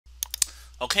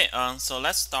Okay, so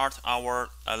let's start our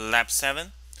lab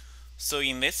 7. So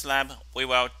in this lab, we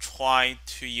will try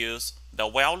to use the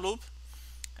while loop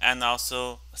and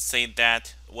also say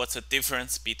that what's the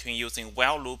difference between using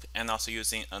while loop and also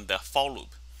using the for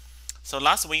loop. So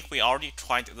last week we already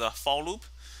tried the for loop,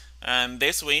 and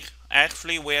this week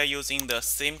actually we are using the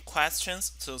same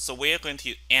questions. So we are going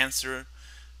to answer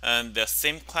the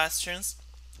same questions,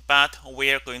 but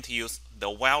we are going to use the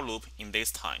while loop in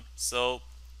this time. So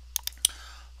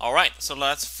alright, so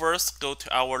let's first go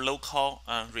to our local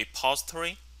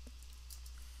repository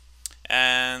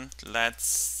and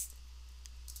let's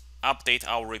update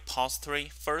our repository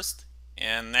first.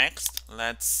 And next,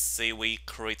 let's say we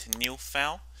create a new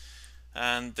file,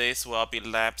 and this will be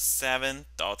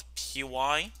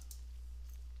lab7.py.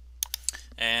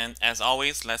 And as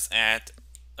always, let's add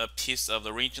a piece of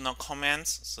the original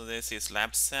commands. So this is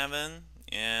lab7,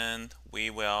 and we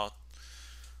will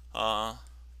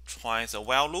try the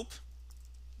while loop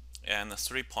and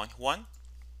 3.1.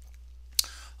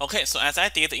 Okay, so as I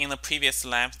did in the previous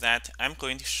lab, that I'm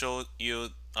going to show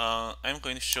you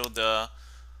the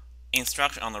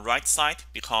instruction on the right side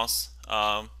because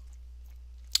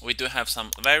we do have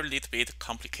some very little bit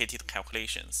complicated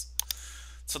calculations.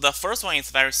 So the first one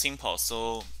is very simple.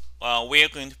 So we are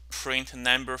going to print a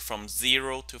number from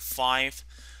 0 to 5,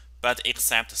 but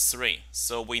except 3.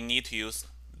 So we need to use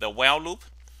the while loop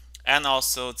and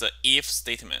also the if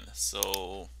statement.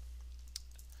 So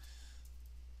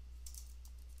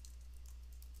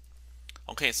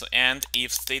okay, so and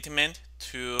if statement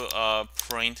to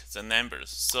print the numbers.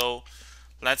 So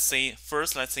let's say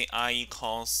I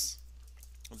equals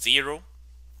 0.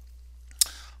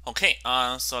 Okay,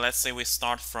 so let's say we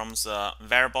start from the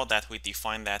variable that we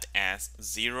define that as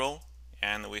 0,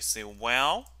 and we say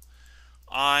well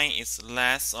I is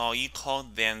less or equal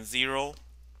than 0,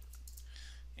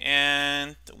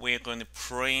 and we're going to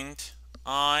print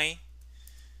I,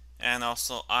 and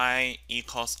also I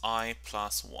equals I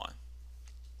plus 1.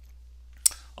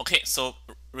 Okay, so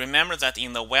remember that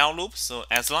in the while loop, so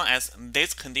as long as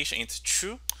this condition is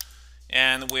true,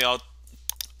 and we'll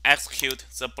execute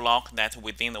the block that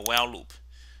within the while loop.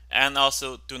 And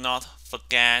also do not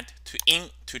forget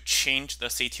to change the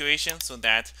situation so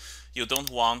that you don't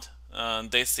want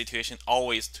this situation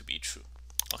always to be true.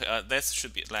 Okay, this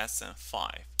should be less than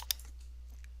 5.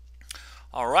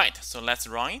 Alright, so let's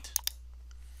run it.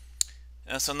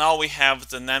 So now we have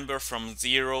the number from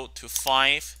 0 to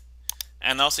 5.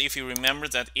 And also if you remember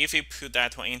that if you put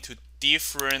that one into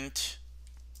different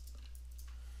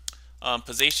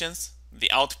positions,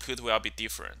 the output will be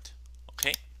different.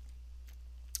 Okay,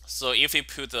 so if we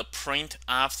put the print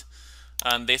after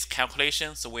this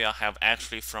calculation, so we'll have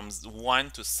actually from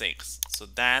 1 to 6. So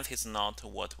that is not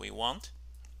what we want.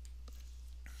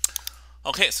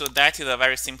 Okay, so that is a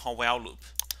very simple while loop.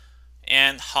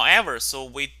 And however, so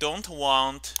we don't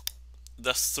want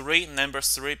the number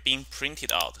 3 being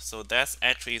printed out. So that's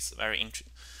actually is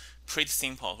pretty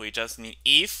simple. We just need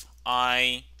if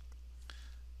I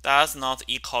does not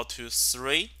equal to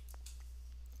 3,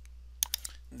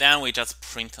 then we just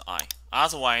print I.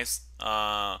 Otherwise,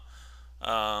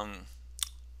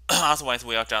 otherwise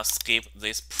we'll just skip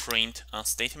this print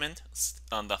statement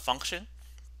on the function.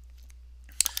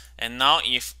 And now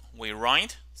if we run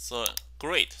it, so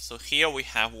great. So here we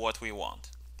have what we want.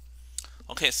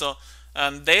 Okay, so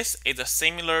this is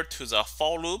similar to the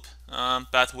for loop,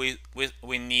 but we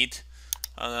need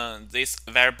this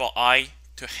variable I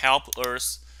to help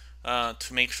us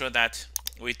to make sure that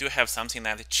we do have something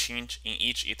that change in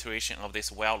each iteration of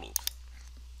this while loop.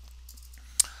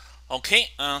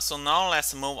 Okay, so now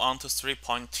let's move on to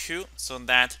 3.2. So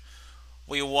that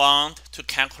we want to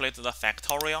calculate the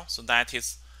factorial. So that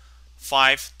is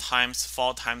 5 times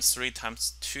 4 times 3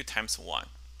 times 2 times 1.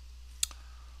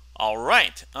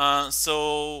 Alright,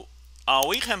 so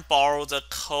we can borrow the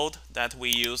code that we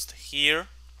used here,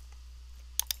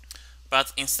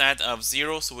 but instead of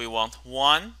 0, so we want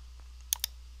 1.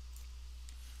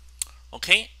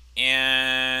 Okay,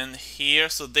 and here,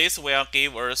 so this will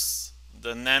give us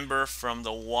the number from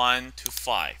the 1 to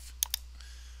 5.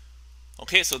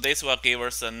 Okay, so this will give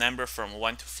us a number from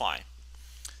 1 to 5.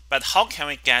 But how can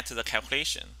we get to the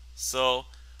calculation? So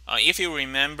if you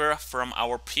remember from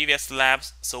our previous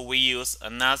labs, so we use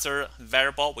another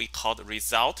variable we called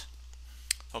result.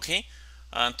 Okay,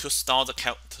 to store the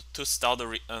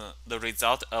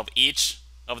result of each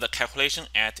of the calculation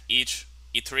at each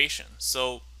iteration.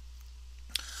 So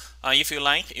if you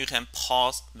like, you can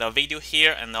pause the video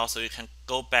here, and also you can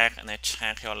go back and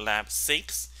check your lab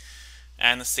 6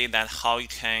 and see that how you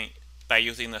can, by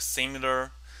using a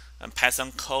similar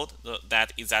Python code,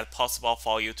 that is that possible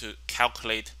for you to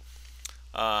calculate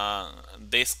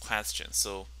this question.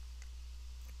 So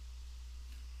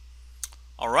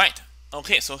all right.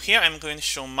 Okay, so here I'm going to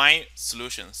show my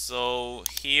solution. So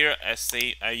here I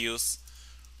say I use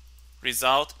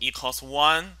result equals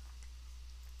 1.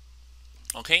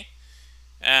 Okay,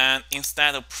 and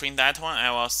instead of print that one,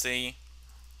 I will say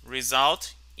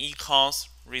result equals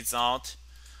result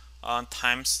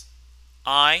times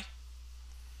I.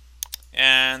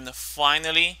 And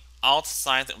finally,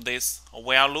 outside of this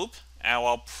while loop, I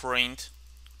will print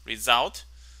result.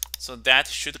 So that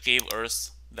should give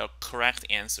us the correct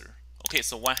answer. Okay,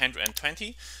 so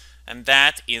 120, and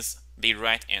that is the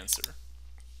right answer.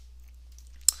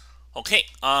 Okay,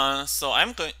 so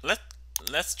I'm going.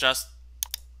 Let's just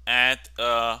add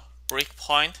a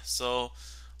breakpoint. So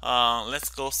let's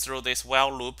go through this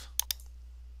while loop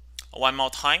one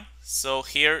more time. So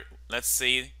here, let's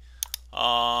see,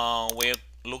 we're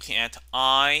looking at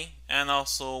I, and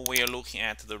also we are looking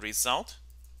at the result.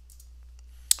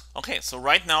 Okay, so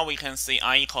right now we can see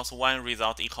I equals 1,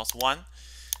 result equals 1.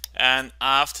 And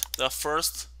after the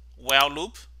first while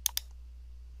loop,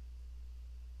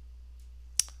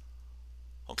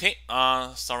 okay,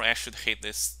 sorry, I should hit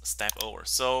this step over.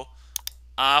 So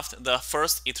after the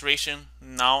first iteration,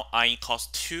 now I equals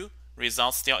 2,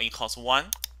 result still equals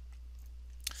 1.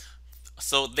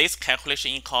 So this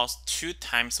calculation equals 2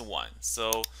 times 1.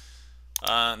 So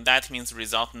that means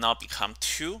result now become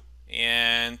 2,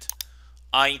 and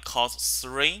I equals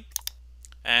 3.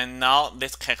 And now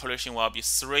this calculation will be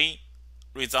 3,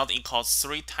 result equals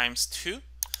 3 times 2.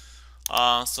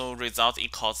 So result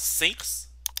equals 6.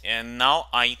 And now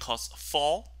I equals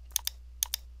 4.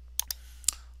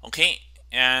 Okay,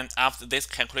 and after this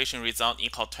calculation, result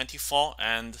equals 24,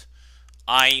 and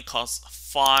I equals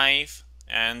 5,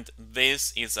 and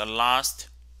this is the last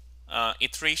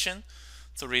iteration.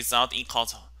 So result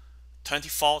equals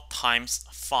 24 times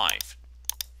 5.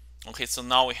 Okay, so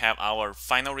now we have our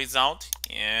final result,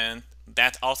 and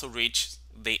that also reached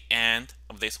the end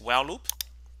of this while loop.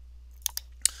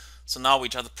 So now we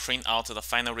just print out the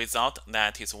final result,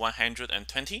 that is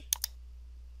 120.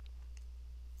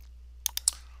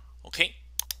 Okay.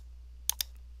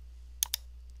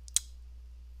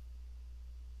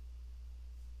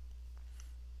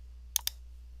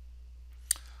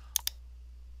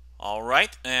 All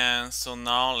right, and so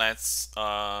now let's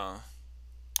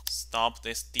stop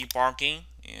this debugging,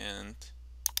 and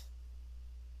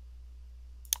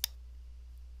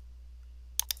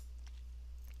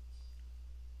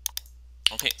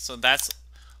okay, so that's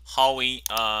how we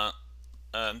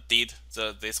did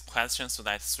this question. So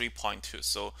that's 3.2.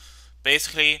 So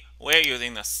basically, we're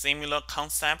using a similar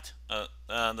concept,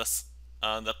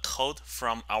 the code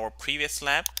from our previous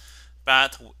lab,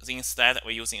 but instead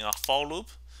we're using a for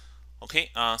loop.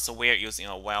 Okay, so we're using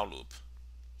a while loop.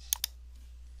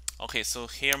 Okay, so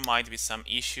here might be some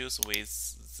issues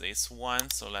with this one.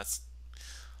 So let's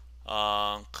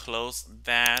close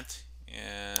that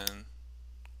and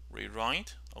rerun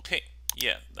it. Okay,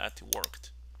 yeah, that worked.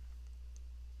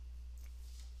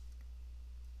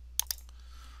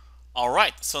 All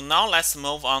right, so now let's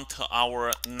move on to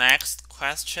our next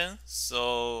question.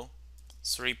 So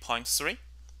 3.3.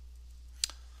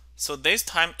 So this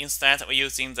time, instead of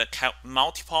using the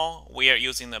multiple, we are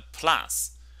using the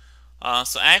plus.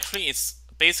 So actually, it's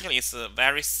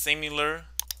very similar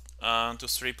to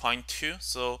 3.2.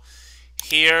 So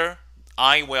here,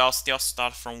 I will still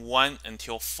start from 1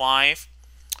 until 5,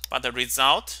 but the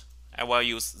result, I will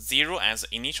use 0 as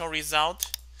the initial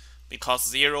result, because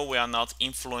 0 will not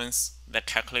influence the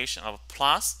calculation of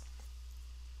plus.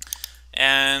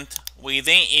 And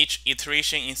within each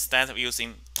iteration, instead of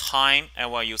using time, I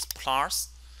will use plus.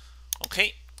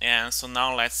 Okay, and so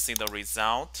now let's see the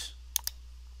result.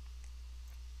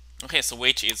 Okay, so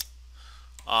which is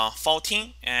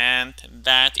 14, and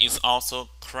that is also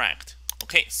correct.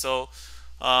 Okay, so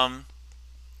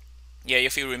yeah,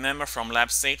 if you remember from lab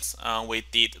 6, we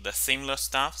did the similar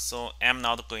stuff, so I'm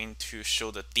not going to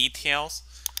show the details.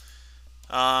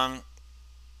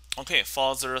 Okay,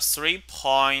 for the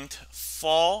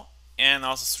 3.4 and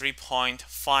also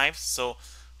 3.5, so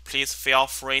please feel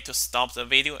free to stop the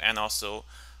video and also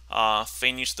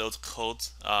finish those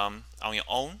codes on your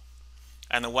own.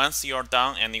 And once you're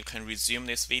done, and you can resume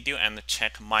this video and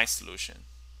check my solution.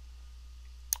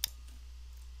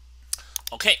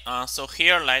 Okay, so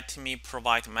here let me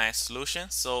provide my solution.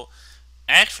 So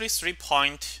actually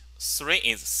 3.3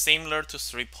 is similar to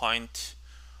 3.2.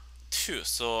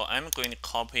 So I'm going to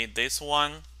copy this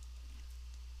one.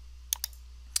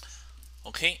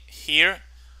 Okay, here,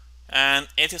 and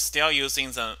it is still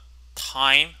using the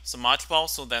time, so multiple,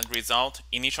 so that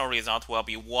initial result will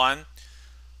be 1,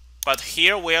 But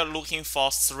here we are looking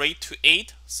for 3 to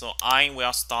 8. So I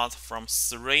will start from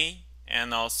 3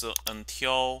 and also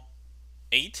until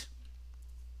 8.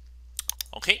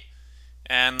 Okay,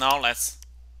 and now let's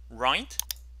run it.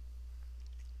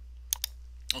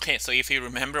 Okay, so if you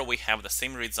remember, we have the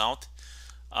same result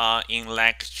in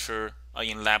lecture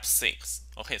in lab 6.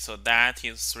 Okay, so that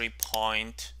is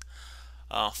 3.4.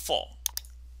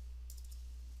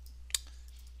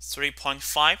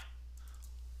 3.5.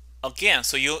 Again,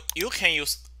 so you can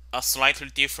use a slightly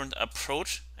different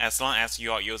approach as long as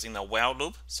you are using a while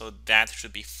loop, so that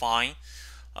should be fine.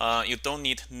 You don't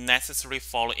need necessarily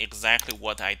follow exactly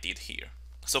what I did here.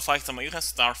 So for example, you can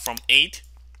start from 8,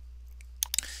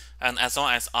 and as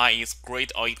long as I is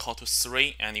greater or equal to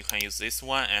 3, and you can use this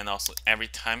one, and also every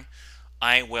time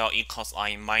I will equals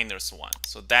I minus 1.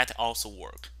 So that also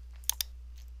work.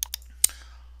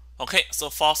 Okay, so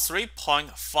for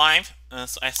 3.5,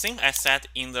 so I think I said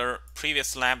in the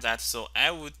previous lab that so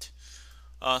I would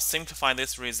simplify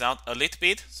this result a little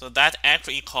bit. So that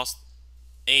actually equals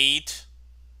 8.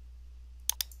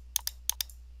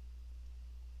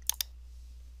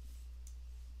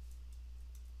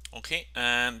 Okay,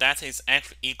 and that is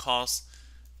actually equals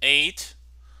 8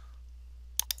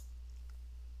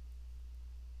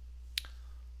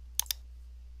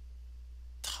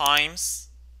 times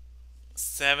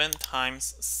 7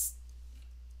 times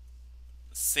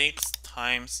 6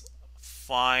 times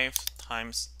 5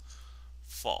 times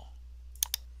 4.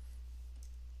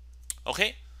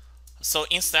 Okay, so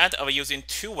instead of using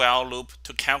two while loop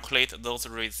to calculate those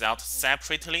results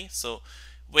separately, so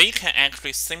we can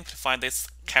actually simplify this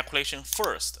calculation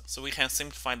first. So we can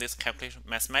simplify this calculation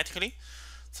mathematically.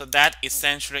 So that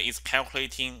essentially is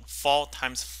calculating 4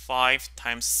 times 5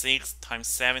 times 6 times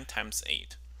 7 times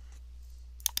 8.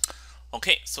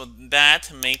 Okay, so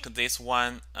that make this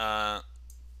one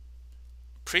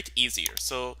pretty easier.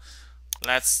 So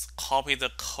let's copy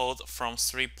the code from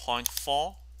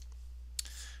 3.4.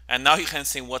 And now you can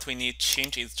see what we need to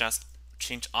change is just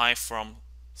change I from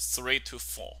 3 to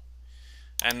 4.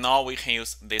 And now we can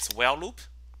use this while loop.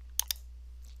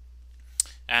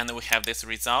 And we have this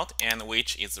result, and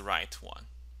which is the right one.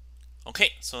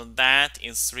 Okay, so that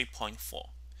is 3.4.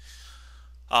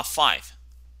 5.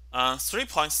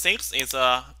 3.6 is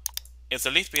a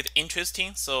little bit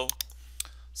interesting. So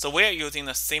we're using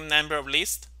the same number of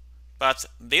lists, but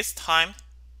this time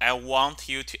I want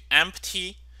you to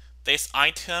empty this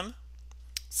item.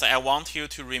 So I want you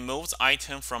to remove the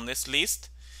item from this list,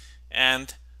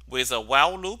 and with a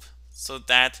while loop, so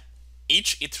that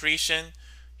each iteration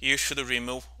you should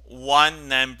remove one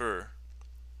number.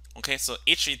 Okay, so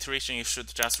each iteration you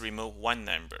should just remove one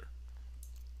number.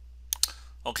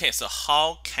 Okay, so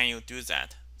how can you do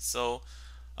that? So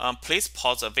please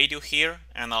pause the video here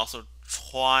and also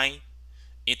try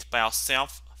it by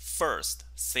yourself first.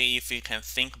 See if you can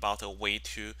think about a way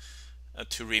to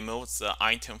remove the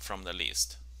item from the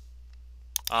list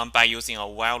by using a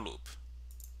while loop.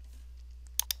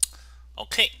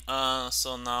 Okay,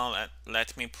 so now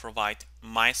let me provide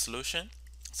my solution.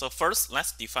 So first,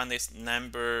 let's define this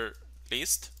number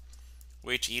list,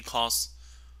 which equals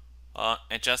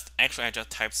I just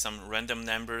typed some random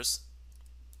numbers.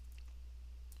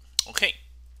 Okay,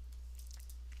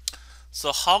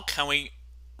 so how can we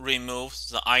remove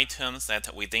the items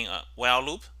that within a while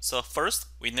loop? So first,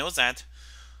 we know that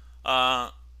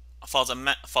for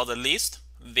the list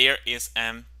there is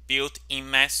an built-in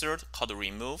method called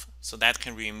remove, so that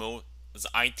can remove the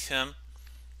item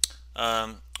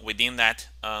within that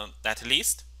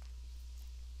list.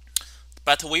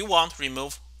 But we want to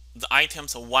remove the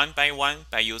items one by one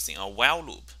by using a while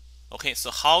loop. Okay,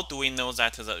 so how do we know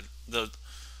that so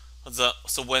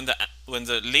when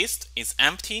the list is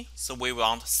empty, so we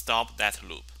want to stop that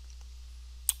loop.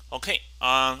 Okay,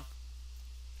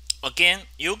 again,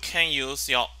 you can use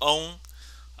your own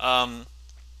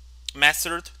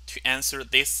method to answer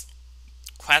this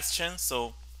question.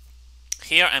 So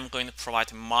here I'm going to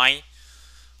provide my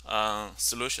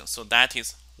solution. So that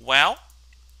is while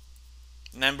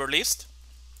number list.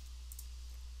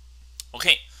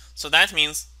 Okay, so that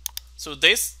means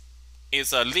this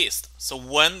is a list. So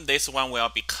when this one will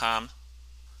become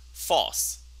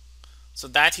false, so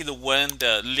that is when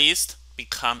the list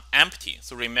become empty.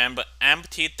 So remember,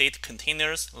 empty data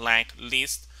containers like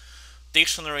list,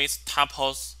 dictionaries,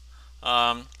 tuples,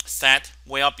 set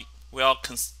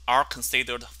are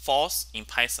considered false in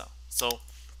Python. So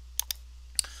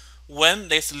when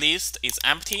this list is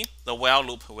empty, the while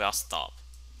loop will stop.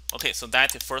 Okay, so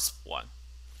that's the first one.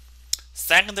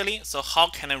 Secondly, so how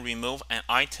can I remove an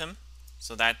item?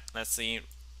 So that, let's see,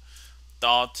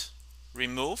 dot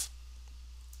remove.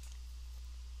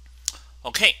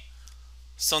 Okay,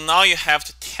 So now you have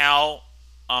to tell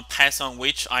Python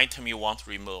which item you want to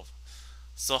remove.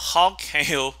 So how can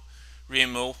you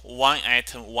remove one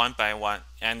item one by one,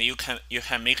 and you can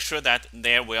make sure that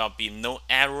there will be no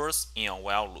errors in your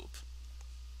while loop.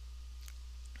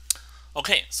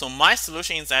 Okay, so my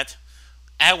solution is that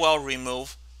I will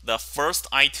remove the first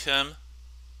item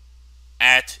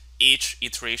at each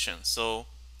iteration. So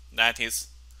that is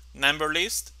number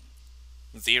list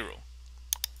 0.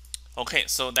 Okay,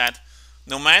 so that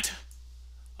no matter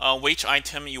which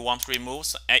item you want to remove,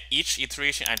 so at each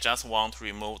iteration I just want to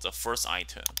remove the first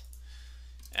item.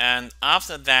 And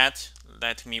after that,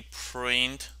 let me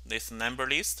print this number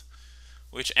list,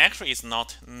 which actually is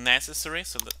not necessary.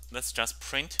 So let's just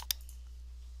print.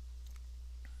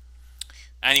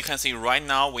 And you can see right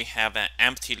now we have an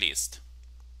empty list.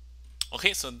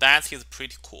 Okay, so that is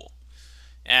pretty cool.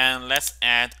 And let's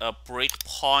add a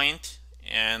breakpoint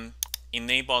and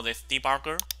enable this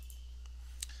debugger.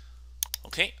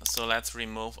 Okay, so let's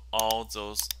remove all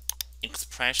those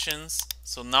expressions.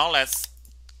 So now let's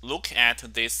look at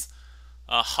this.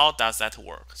 How does that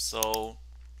work? So,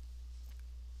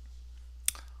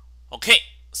 okay,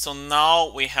 so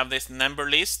now we have this number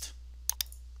list.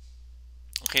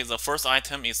 Okay, the first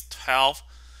item is 12,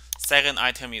 second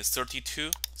item is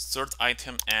 32, third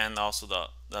item, and also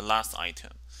the last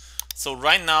item. So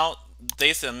right now,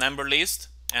 this is a number list,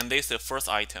 and this is the first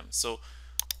item. So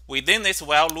within this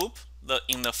while loop,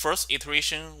 in the first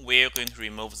iteration, we're going to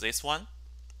remove this one.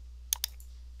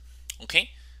 Okay,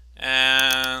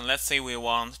 and let's say we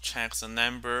want to check the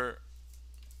number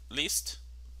list.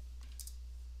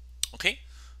 Okay,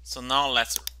 so now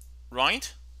let's run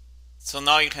it. So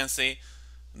now you can see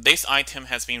this item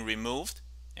has been removed.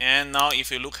 And now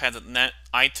if you look at the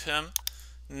item,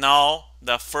 now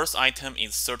the first item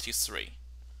is 33.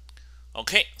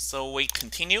 Okay, so we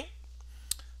continue.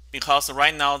 Because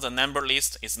right now the number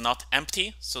list is not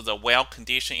empty, so the while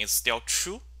condition is still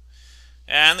true.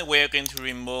 And we're going to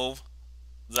remove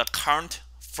the current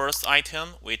first item,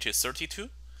 which is 32.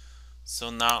 So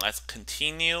now let's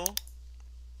continue.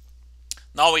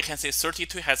 Now we can see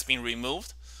 32 has been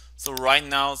removed. So right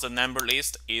now the number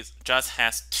list just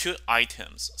has 2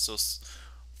 items, so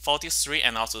 43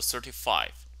 and also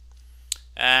 35.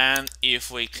 And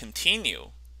if we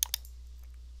continue,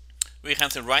 we can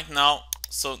see right now,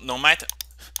 so no matter,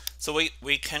 so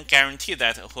we can guarantee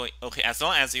that, okay, as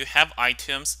long as you have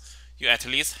items, you at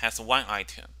least has 1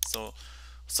 item. So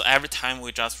every time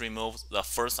we just remove the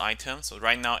first item. So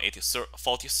right now it is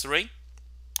 43.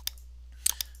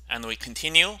 And we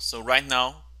continue. So right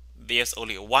now there's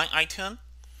only 1 item.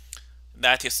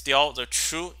 That is still the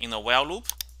true in the while loop.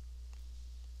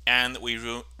 And we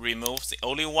remove the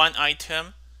only 1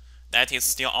 item. That is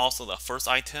still also the first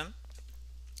item,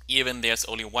 even there's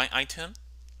only 1 item.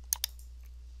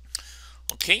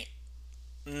 Okay,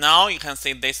 now you can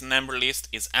see this number list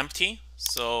is empty.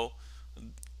 So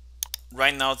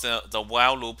right now the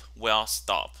while loop will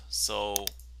stop. So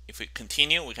if we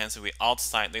continue, we can see we're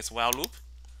outside this while loop.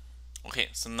 Okay,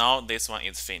 so now this one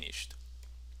is finished.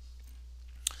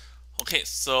 Okay,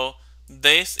 so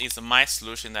this is my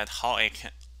solution, that how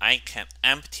I can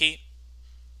empty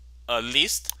a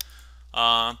list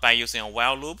by using a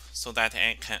while loop, so that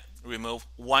I can remove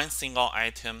 1 single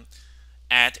item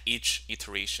at each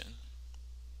iteration.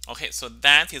 Okay, so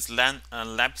that is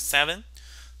lab 7.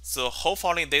 So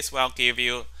hopefully this will give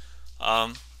you a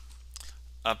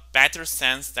better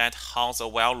sense that how the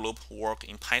while loop work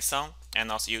in Python. And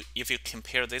also if you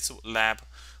compare this lab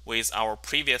with our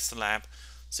previous lab,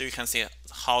 so you can see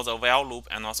how the while loop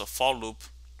and also for loop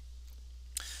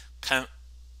can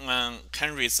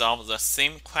resolve the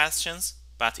same questions,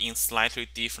 but in slightly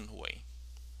different way.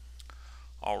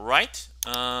 Alright,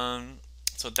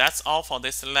 so that's all for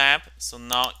this lab. So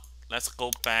now let's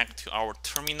go back to our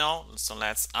terminal. So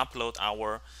let's upload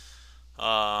our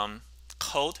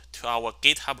code to our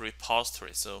GitHub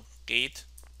repository. So git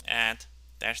add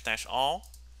 --all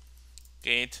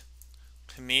git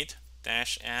commit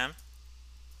 -m.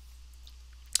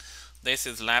 This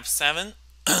is lab 7.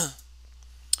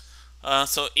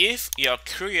 So if you're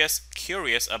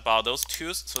curious about those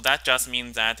tools, so that just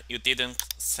means that you didn't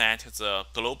set the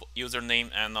global username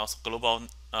and also global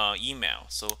email.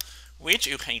 So which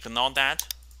you can ignore that.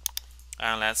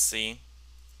 And let's see,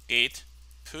 git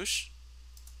push.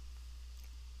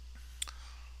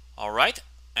 All right,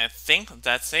 I think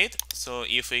that's it. So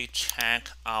if we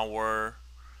check our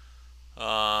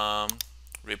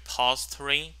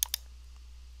repository,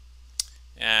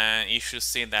 and you should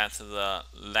see that the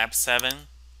lab 7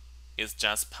 is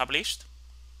just published.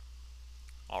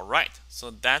 All right, so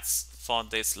that's for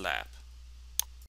this lab.